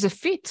everyone is a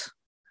fit.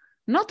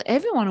 Not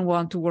everyone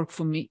want to work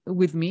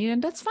with me,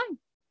 and that's fine.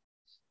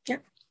 Yeah,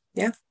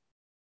 yeah.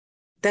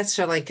 That's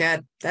really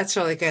good. That's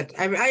really good.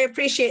 I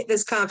appreciate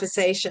this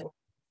conversation.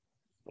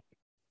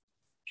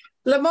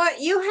 Limor,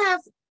 you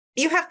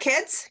have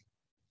kids?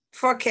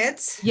 4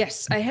 kids?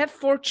 Yes, I have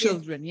 4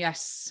 children.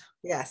 Yes.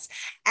 Yes.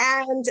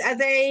 And are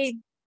they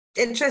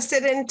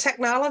interested in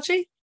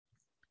technology?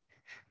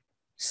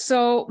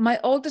 So my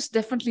oldest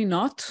definitely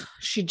not.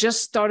 She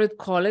just started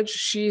college.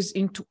 She's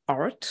into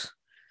art.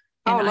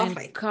 And I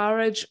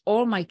encourage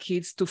all my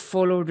kids to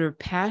follow their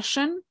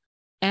passion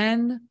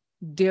and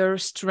their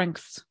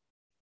strengths.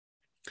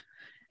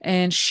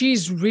 And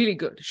she's really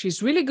good.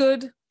 She's really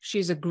good.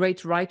 She's a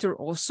great writer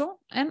also.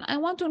 And I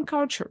want to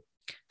encourage her.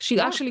 She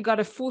actually got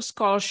a full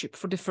scholarship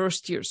for the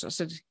first year. So I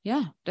said,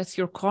 yeah, that's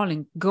your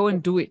calling. Go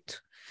and do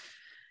it.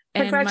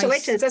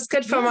 Congratulations. That's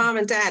good for mom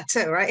and dad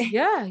too, right?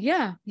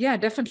 Yeah,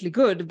 definitely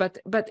good.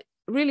 But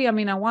really, I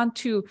mean, I want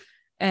to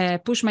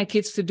push my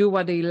kids to do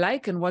what they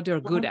like and what they're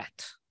good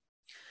at.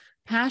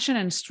 Passion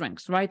and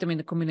strength, right? I mean,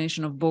 the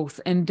combination of both.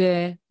 And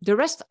the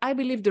rest, I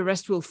believe the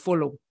rest will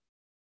follow.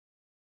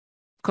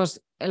 Because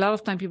a lot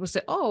of time people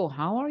say, oh,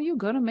 how are you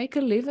going to make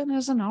a living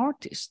as an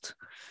artist?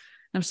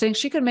 I'm saying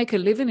she can make a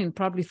living in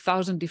probably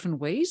 1,000 different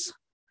ways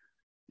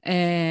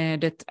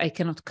that I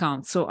cannot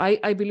count. So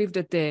I believe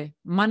that the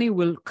money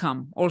will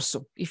come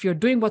also. If you're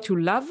doing what you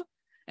love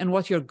and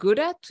what you're good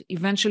at,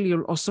 eventually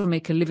you'll also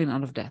make a living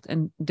out of that.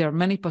 And there are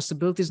many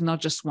possibilities, not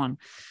just one.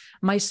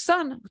 My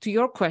son, to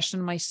your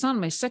question, my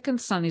second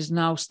son is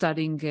now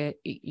studying,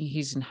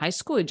 he's in high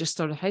school. He just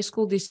started high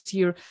school this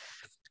year,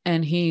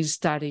 and he's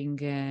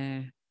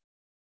studying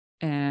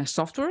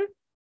software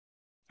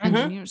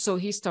engineer. So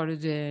he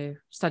started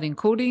studying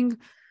coding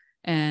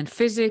and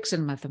physics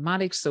and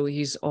mathematics. So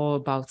he's all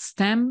about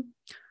STEM.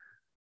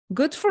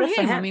 Good for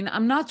him. I mean,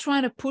 I'm not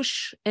trying to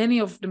push any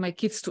of my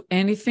kids to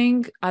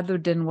anything other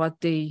than what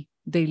they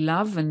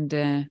love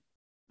and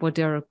what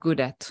they're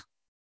good at.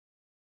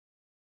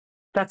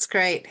 That's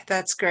great.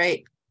 That's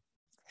great.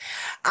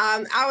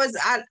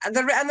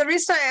 The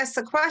reason I asked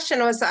the question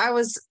was I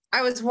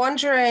was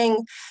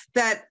wondering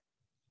that,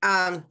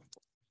 I'm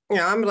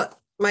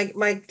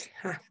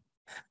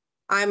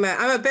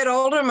a bit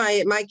older.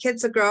 My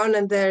kids are grown,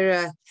 and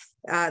their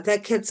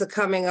kids are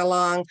coming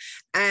along.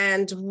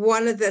 And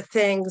one of the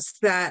things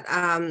that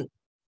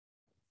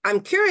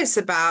I'm curious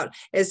about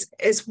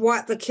is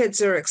what the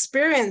kids are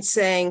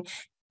experiencing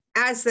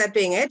as they're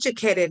being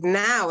educated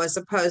now, as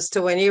opposed to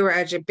when you were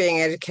being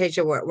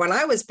educated, when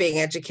I was being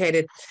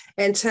educated,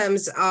 in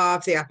terms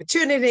of the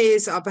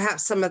opportunities or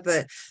perhaps some of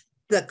the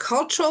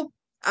cultural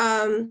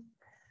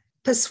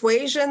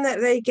persuasion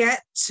that they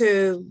get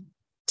to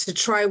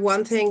try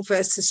one thing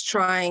versus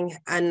trying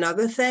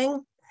another thing,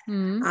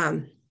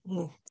 and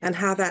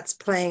how that's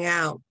playing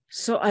out.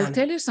 So I'll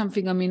tell you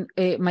something. I mean,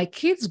 my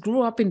kids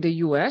grew up in the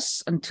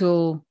US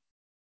until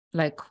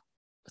like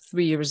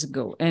 3 years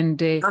ago. And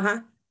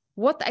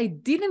what I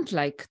didn't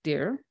like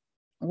there,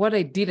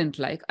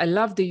 I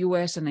love the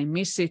US and I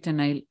miss it,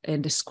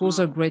 and the schools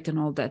are great and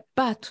all that.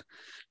 But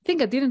the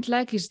thing I didn't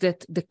like is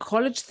that the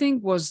college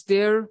thing was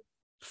there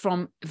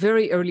from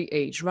very early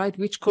age, right?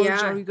 Which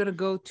college are you going to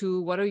go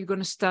to? What are you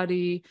going to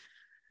study?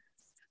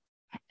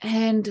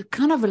 And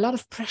kind of a lot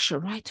of pressure,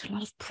 right? A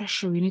lot of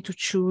pressure. You need to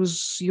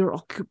choose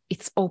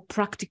it's all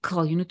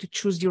practical. You need to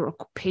choose your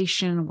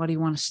occupation, what do you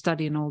want to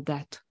study and all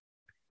that.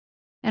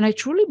 And I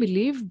truly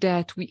believe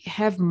that we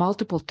have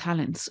multiple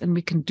talents and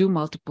we can do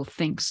multiple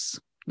things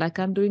like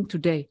I'm doing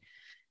today.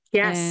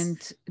 Yes.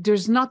 And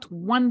there's not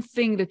one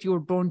thing that you're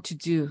born to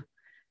do.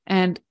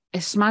 And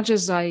as much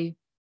as I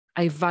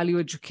value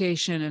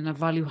education and I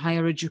value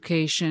higher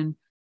education,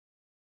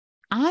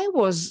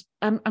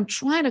 I'm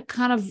trying to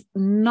kind of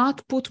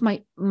not put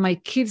my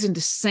kids in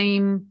the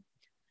same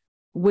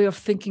way of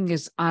thinking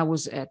as I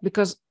was at,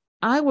 because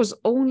I was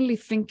only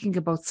thinking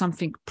about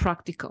something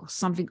practical,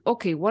 something,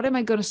 okay, what am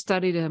I going to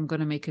study that I'm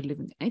going to make a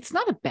living? It's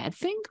not a bad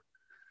thing,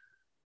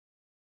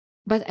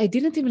 but I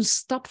didn't even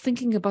stop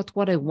thinking about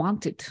what I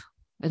wanted.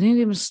 I didn't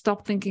even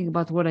stop thinking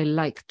about what I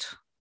liked.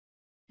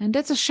 And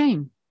that's a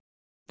shame.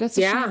 That's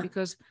a shame,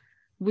 because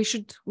we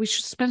should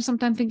spend some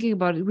time thinking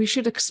about it. We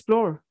should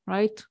explore,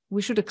 right?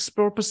 We should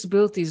explore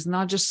possibilities,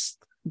 not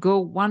just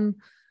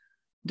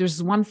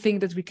there's one thing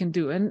that we can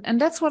do. And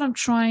that's what I'm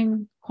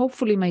trying.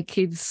 Hopefully my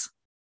kids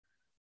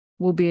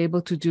will be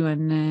able to do,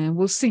 and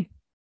we'll see.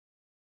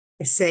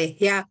 I see.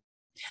 Yeah.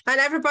 And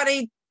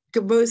everybody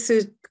moves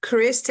through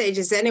career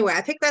stages anyway.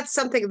 I think that's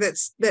something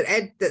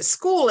that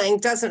schooling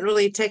doesn't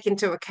really take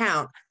into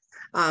account.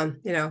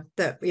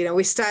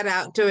 We start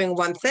out doing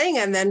one thing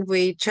and then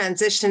we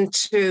transition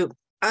to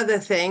other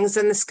things,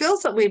 and the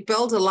skills that we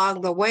build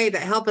along the way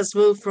that help us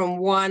move from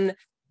one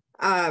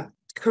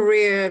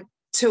career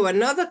to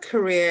another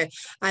career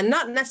are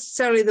not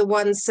necessarily the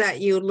ones that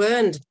you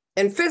learned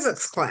in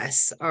physics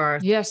class or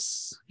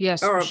yes,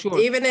 or for sure.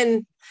 even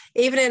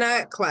in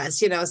art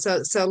class,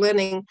 so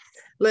learning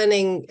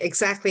learning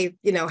exactly,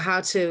 how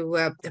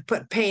to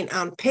put paint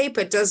on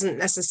paper doesn't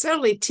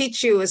necessarily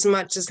teach you as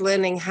much as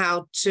learning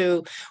how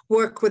to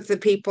work with the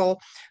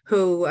people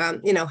who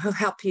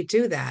help you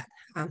do that.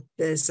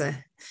 There's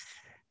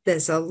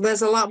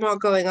a lot more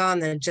going on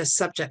than just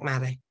subject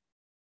matter.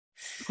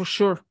 For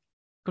sure.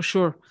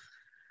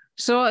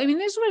 So, in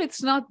Israel,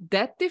 it's not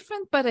that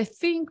different, but I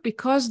think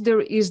because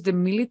there is the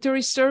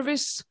military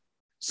service.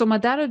 So my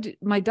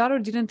daughter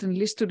didn't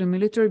enlist to the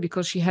military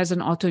because she has an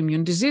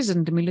autoimmune disease,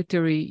 and the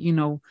military,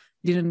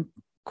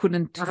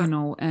 couldn't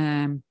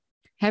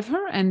have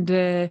her.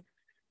 And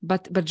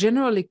but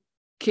generally,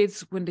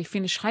 kids, when they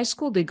finish high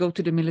school, they go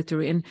to the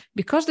military. And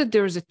because that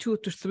there is a 2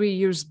 to 3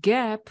 years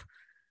gap,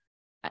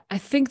 I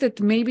think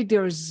that maybe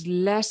there is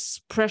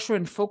less pressure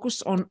and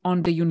focus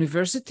on the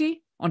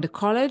university, on the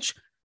college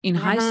in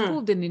high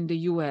school than in the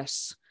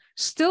US.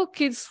 Still,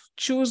 kids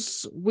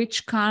choose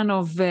which kind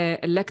of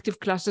elective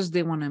classes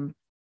they want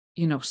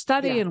to,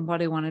 study and what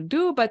they want to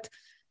do. But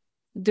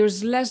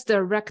there's less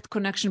direct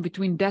connection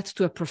between that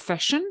to a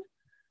profession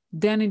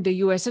than in the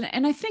US.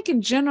 And I think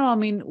in general,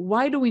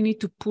 why do we need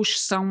to push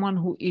someone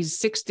who is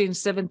 16,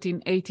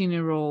 17,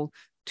 18-year-old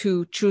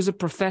to choose a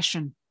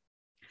profession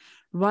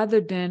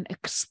rather than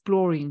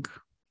exploring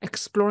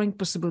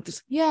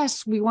possibilities?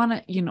 Yes, we want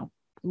to,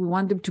 we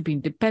want them to be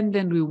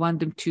independent. We want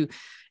them to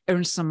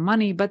earn some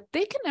money, but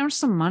they can earn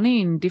some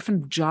money in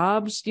different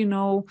jobs,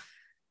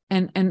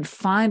 and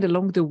find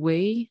along the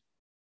way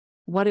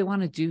what they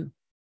want to do.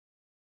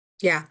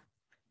 Yeah.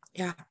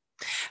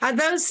 And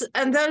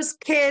those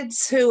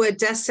kids who are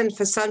destined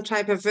for some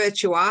type of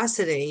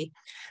virtuosity,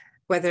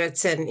 whether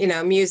it's in,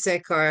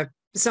 music or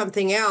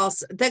something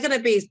else, they're going to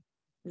be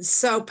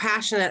so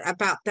passionate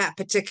about that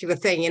particular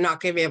thing. You're not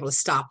going to be able to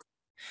stop.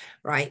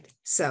 Right.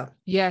 So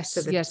yes,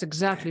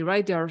 exactly.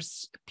 Right. There are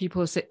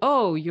people who say,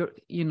 oh,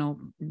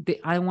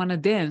 I want to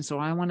dance, or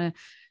I want to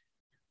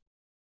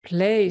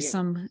play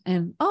some,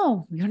 and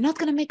you're not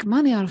going to make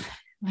money out of,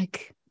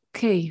 like,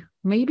 okay,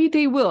 maybe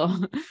they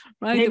will.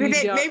 Right.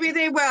 Maybe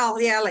they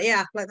will.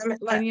 Yeah. Let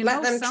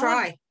them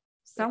try.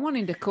 Someone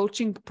in the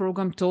coaching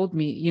program told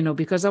me,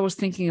 because I was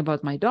thinking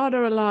about my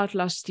daughter a lot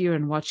last year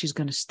and what she's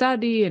going to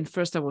study. And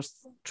first I was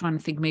trying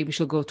to think maybe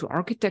she'll go to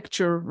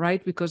architecture,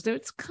 right? Because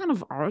it's kind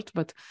of art,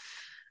 but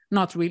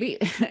not really.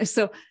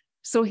 So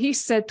he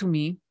said to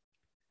me,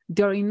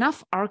 there are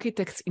enough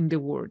architects in the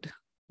world.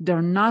 There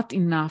are not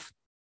enough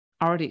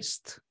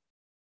artists.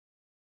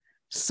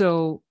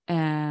 So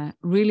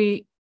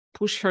really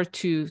push her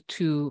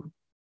to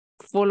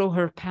follow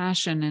her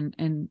passion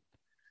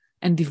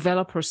and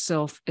develop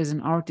herself as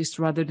an artist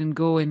rather than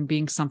go and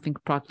being something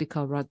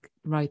practical,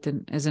 right?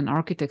 And as an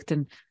architect,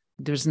 and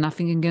there's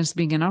nothing against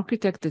being an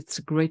architect. It's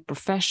a great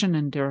profession,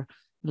 and there are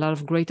a lot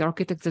of great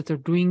architects that are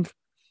doing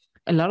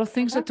a lot of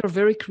things that are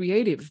very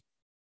creative.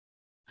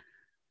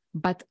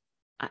 But,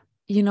 I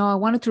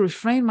wanted to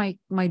refrain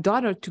my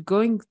daughter to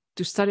going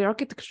to study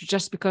architecture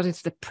just because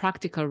it's the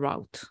practical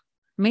route.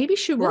 Maybe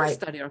she will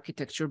study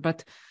architecture,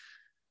 but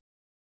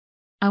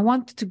I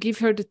want to give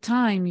her the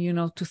time,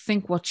 to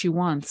think what she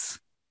wants.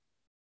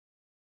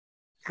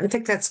 I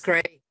think that's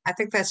great. I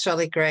think that's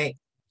really great.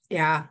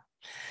 Yeah.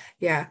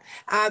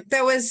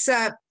 There was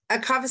a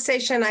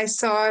conversation I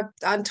saw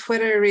on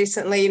Twitter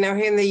recently. Here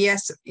in the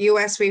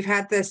US, we've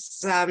had this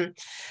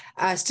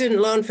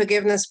student loan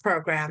forgiveness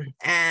program.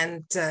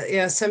 And,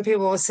 some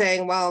people were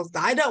saying, well,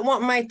 I don't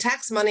want my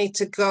tax money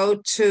to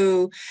go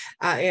to,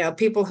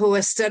 people who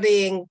are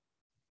studying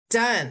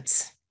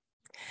dance.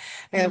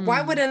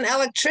 Why would an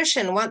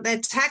electrician want their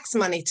tax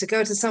money to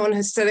go to someone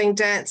who's studying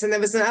dance? And there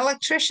was an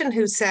electrician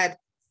who said,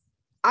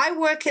 I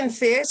work in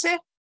theater.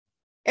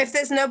 If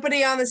there's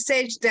nobody on the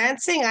stage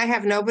dancing, I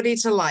have nobody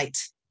to light.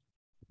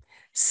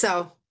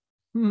 So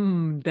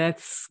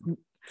that's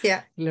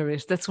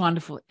hilarious. That's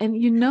wonderful. And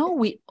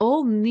we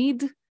all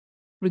need,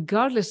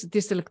 regardless if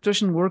this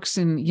electrician works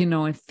in,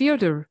 in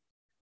theater,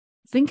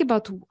 think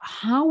about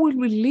how will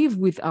we live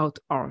without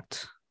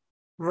art?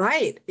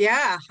 Right.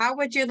 Yeah. How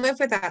would you live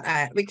without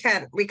art? We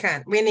can't. We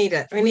need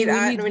it. We need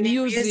art. And we need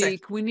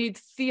music. We need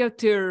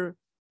theater.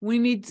 We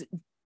need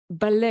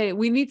ballet.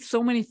 We need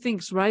so many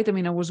things, right?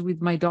 I was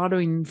with my daughter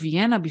in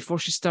Vienna before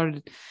she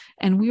started,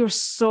 and we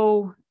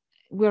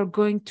are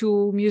going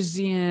to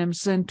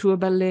museums and to a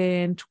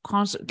ballet and to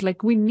concert.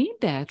 Like, we need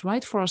that,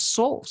 right? For our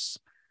souls.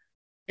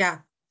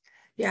 Yeah.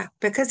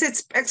 Because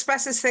it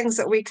expresses things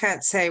that we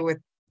can't say with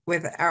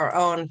our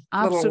own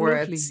little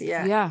words.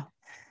 Yeah.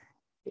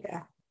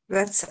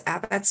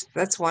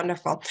 That's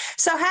wonderful.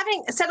 So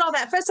having said all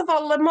that, first of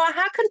all, Limor,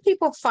 how can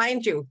people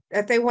find you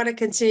if they want to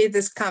continue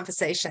this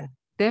conversation?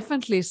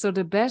 Definitely. So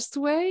the best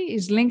way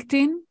is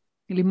LinkedIn,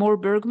 Limor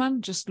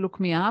Bergman. Just look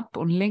me up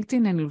on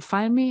LinkedIn and you'll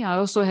find me. I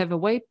also have a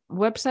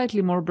website,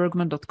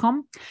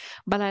 limorbergman.com.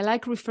 But I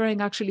like referring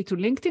actually to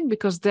LinkedIn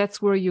because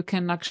that's where you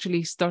can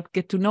actually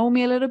get to know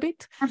me a little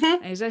bit.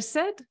 As I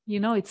said,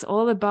 it's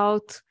all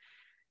about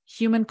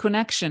human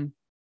connection.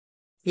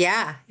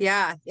 Yeah.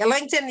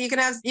 LinkedIn,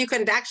 you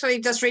can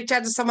actually just reach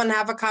out to someone and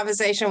have a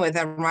conversation with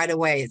them right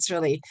away. It's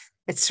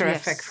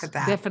terrific for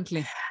that.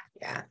 Definitely.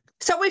 Yeah.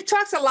 So we've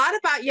talked a lot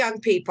about young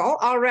people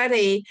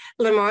already,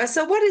 Limor.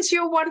 So what is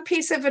your one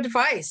piece of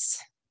advice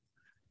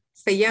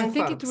for young I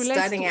think folks it relates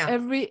starting to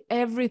out?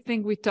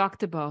 everything we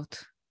talked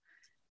about.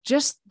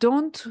 Just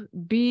don't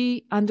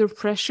be under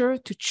pressure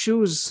to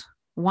choose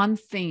one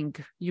thing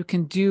you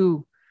can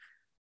do.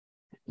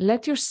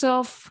 Let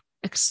yourself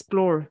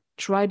explore,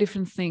 try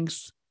different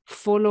things,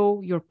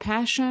 follow your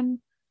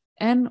passion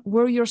and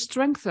where your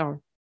strengths are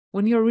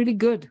when you're really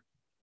good.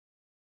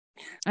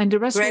 And the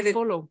rest will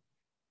follow.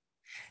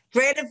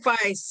 Great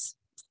advice.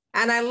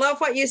 And I love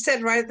what you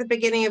said right at the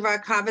beginning of our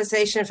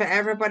conversation for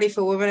everybody,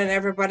 for women and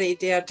everybody.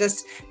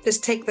 Just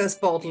take those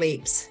bold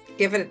leaps.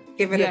 Give it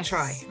a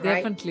try.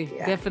 Right?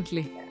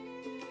 Definitely.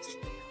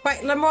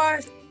 Right,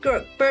 Limor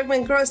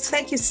Bergman Gross,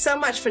 thank you so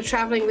much for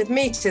traveling with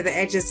me to the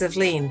edges of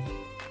lean.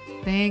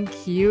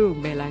 Thank you,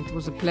 Bella. It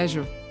was a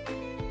pleasure.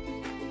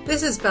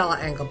 This is Bella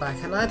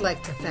Engelbach, and I'd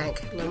like to thank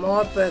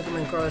Limor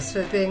Bergman Gross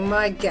for being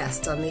my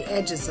guest on the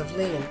edges of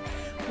lean.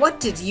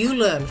 What did you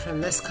learn from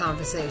this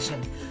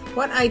conversation?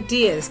 What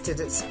ideas did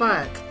it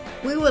spark?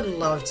 We would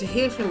love to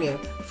hear from you.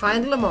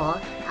 Find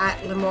Limor at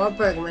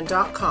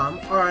limorbergman.com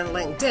or on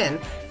LinkedIn.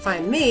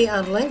 Find me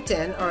on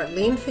LinkedIn or at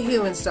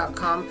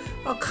leanforhumans.com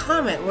or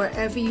comment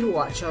wherever you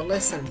watch or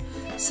listen.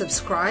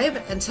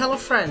 Subscribe and tell a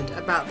friend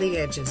about the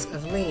edges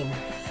of lean.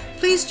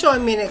 Please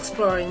join me in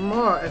exploring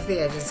more of the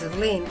edges of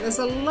lean. There's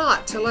a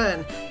lot to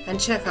learn, and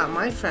check out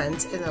my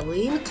friends in the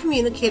Lean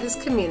Communicators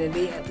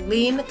community at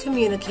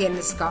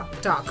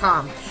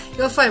leancommunicators.com.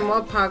 You'll find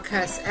more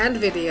podcasts and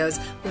videos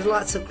with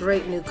lots of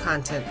great new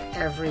content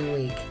every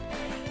week.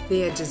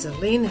 The Edges of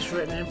Lean is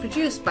written and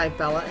produced by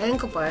Bella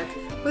Engelbach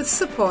with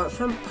support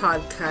from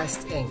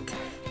Podcast Inc.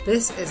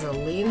 This is a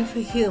Lean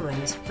for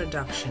Humans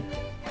production.